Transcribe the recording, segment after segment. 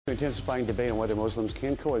Intensifying debate on whether Muslims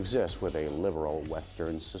can coexist with a liberal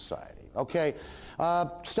Western society. Okay, a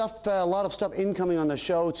lot of stuff incoming on the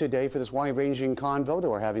show today for this wide-ranging convo that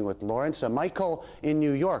we're having with Laurence. Michael in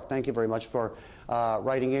New York, thank you very much for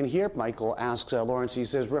writing in here. Michael asks Laurence, he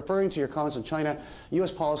says, referring to your comments on China,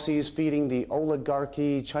 U.S. policies feeding the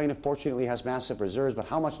oligarchy. China fortunately has massive reserves, but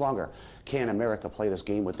how much longer can America play this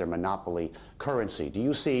game with their monopoly currency? Do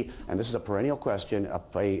you see, and this is a perennial question,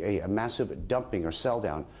 a massive dumping or sell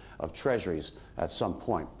down of treasuries at some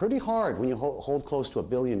point? Pretty hard when you hold close to $1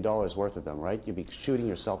 billion worth of them, right? You'd be shooting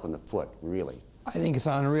yourself in the foot, really. I think it's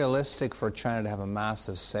unrealistic for China to have a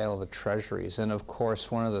massive sale of the treasuries. And of course,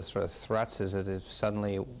 one of the sort of threats is that if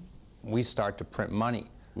suddenly we start to print money,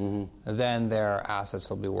 then their assets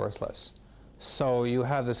will be worthless. So you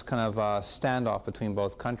have this kind of standoff between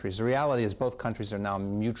both countries. The reality is both countries are now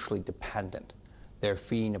mutually dependent. They're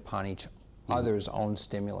feeding upon each other's own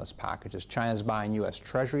stimulus packages. China's buying U.S.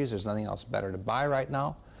 treasuries. There's nothing else better to buy right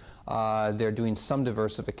now. They're doing some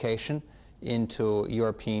diversification into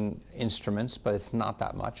European instruments, but it's not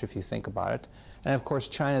that much if you think about it. And of course,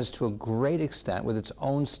 China's to a great extent, with its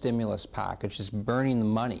own stimulus package, is burning the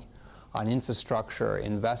money on infrastructure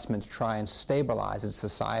investment to try and stabilize its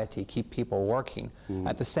society, keep people working.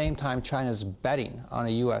 At the same time, China's betting on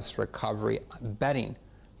a U.S. recovery, betting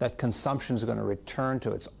that consumption is going to return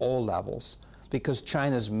to its old levels, because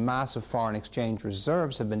China's massive foreign exchange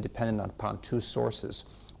reserves have been dependent upon two sources.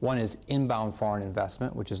 One is inbound foreign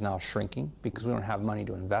investment, which is now shrinking because we don't have money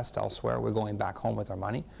to invest elsewhere. We're going back home with our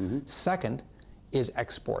money. Second is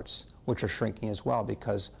exports, which are shrinking as well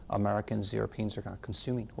because Americans, Europeans are not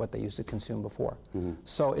consuming what they used to consume before.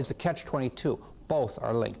 So it's a catch-22. Both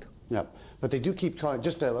are linked. Yeah, but they do keep talking,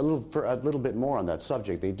 just a little bit more on that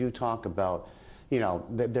subject. They do talk about, you know,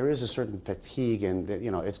 there is a certain fatigue, and that, you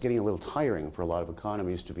know, it's getting a little tiring for a lot of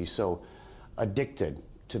economies to be so addicted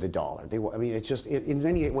to the dollar. I mean, it's just, in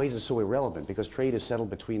many ways, it's so irrelevant because trade is settled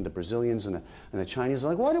between the Brazilians and the Chinese.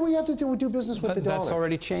 Like, why do we have to do business with the dollar? That's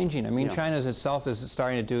already changing. I mean, China itself is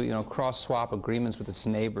starting to do, you know, cross-swap agreements with its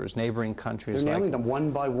neighbors, neighboring countries. They're nailing them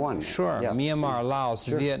one by one. Sure. Myanmar, Laos,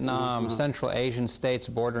 Vietnam, Central Asian states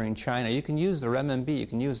bordering China. You can use the renminbi, you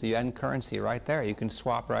can use the yuan currency right there. You can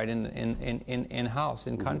swap right in-house,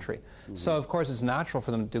 in-country. So, of course, it's natural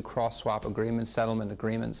for them to do cross-swap agreements, settlement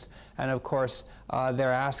agreements. And, of course,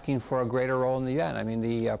 they're asking for a greater role in the yuan. I mean,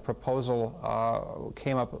 the proposal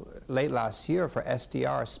came up late last year for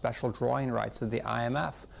SDR, special drawing rights of the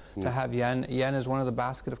IMF, to have yen as one of the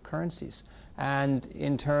basket of currencies. And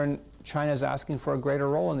in turn, China is asking for a greater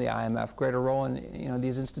role in the IMF, greater role in, you know,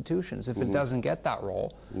 these institutions. If it doesn't get that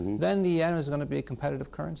role, then the yen is going to be a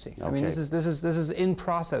competitive currency. I mean, this is in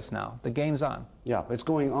process now. The game's on. Yeah, it's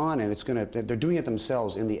going on, and it's going to. They're doing it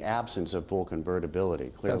themselves in the absence of full convertibility.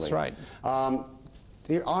 Clearly, that's right.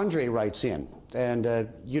 Andre writes in, and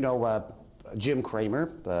you know, Jim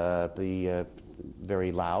Cramer, the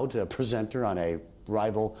very loud presenter on a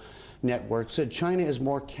rival network, said China is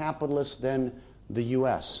more capitalist than the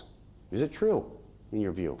U.S. Is it true, in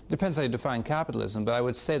your view? Depends how you define capitalism, but I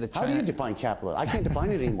would say that China... How do you define capitalism? I can't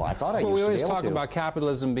define it anymore. I thought I used to be able to. We always talk about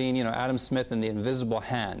capitalism being, you know, Adam Smith and the invisible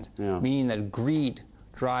hand, meaning that greed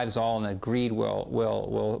drives all, and that greed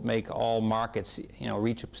will make all markets, you know,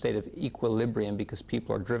 reach a state of equilibrium because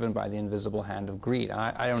people are driven by the invisible hand of greed.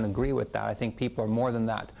 I don't agree with that. I think people are more than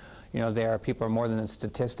that. You know, people are more than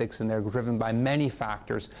statistics, and they're driven by many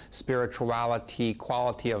factors: spirituality,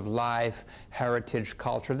 quality of life, heritage,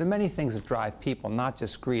 culture. There are many things that drive people, not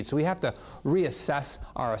just greed. So we have to reassess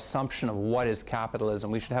our assumption of what is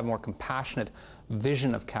capitalism. We should have a more compassionate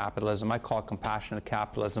vision of capitalism. I call it compassionate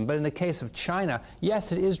capitalism. But in the case of China,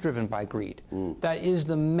 yes, it is driven by greed. That is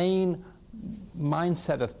the main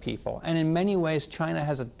mindset of people. And in many ways, China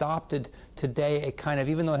has adopted today a kind of,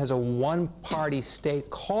 even though it has a one-party state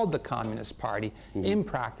called the Communist Party, in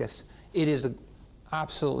practice, it is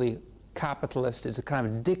absolutely capitalist. It's a kind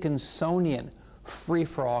of Dickinsonian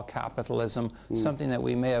free-for-all capitalism, something that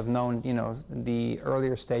we may have known, you know, the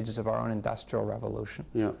earlier stages of our own industrial revolution.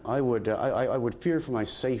 Yeah, I would fear for my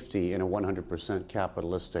safety in a 100%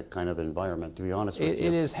 capitalistic kind of environment, to be honest with you.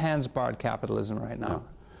 It is hands-barred capitalism right now.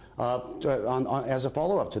 As a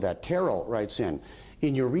follow-up to that, Terrell writes in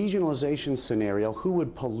your regionalization scenario, who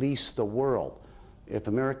would police the world? If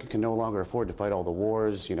America can no longer afford to fight all the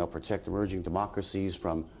wars, you know, protect emerging democracies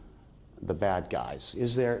from the bad guys,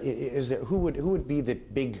 who would be the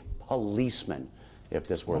big policeman if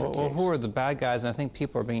this were the case. Well, who are the bad guys? And I think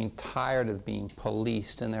people are being tired of being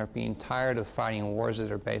policed, and they're being tired of fighting wars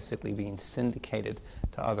that are basically being syndicated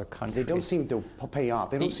to other countries. They don't seem to pay off.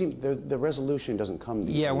 They don't seem, the resolution doesn't come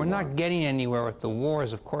to Yeah, we're not getting anywhere with the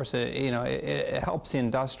wars. Of course, it helps the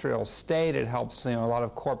industrial state. It helps a lot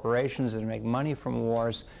of corporations that make money from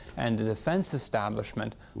wars and the defense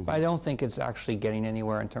establishment. But I don't think it's actually getting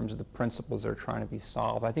anywhere in terms of the principles that are trying to be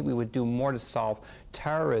solved. I think we would do more to solve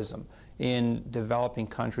terrorism in developing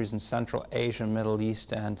countries in Central Asia, Middle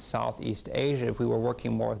East, and Southeast Asia if we were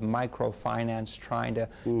working more with microfinance, trying to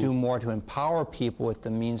do more to empower people with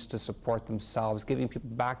the means to support themselves, giving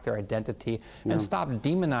people back their identity, and stop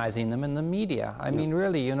demonizing them in the media. I mean,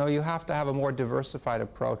 really, you have to have a more diversified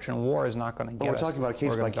approach, and war is not going to get us. We're talking about a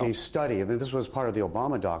case-by-case study. I mean, this was part of the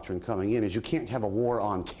Obama doctrine coming in, is you can't have a war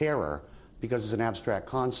on terror because it's an abstract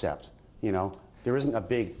concept, There isn't a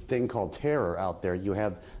big thing called terror out there. You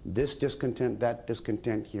have this discontent, that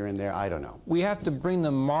discontent here and there. I don't know. We have to bring the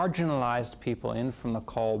marginalized people in from the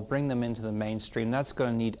cold, bring them into the mainstream. That's going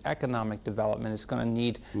to need economic development. It's going to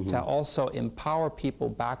need to also empower people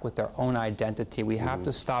back with their own identity. We have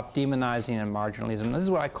to stop demonizing and marginalism. This is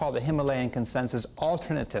what I call the Himalayan consensus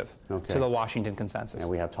alternative to the Washington consensus. And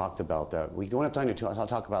we have talked about that. We don't have time to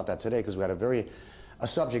talk about that today because we had a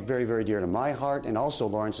subject very, very dear to my heart and also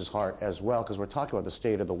Lawrence's heart as well, because we're talking about the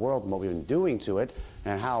state of the world and what we've been doing to it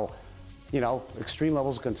and how, extreme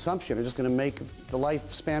levels of consumption are just going to make the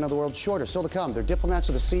lifespan of the world shorter. Still to come, they're diplomats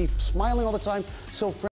of the sea, smiling all the time, so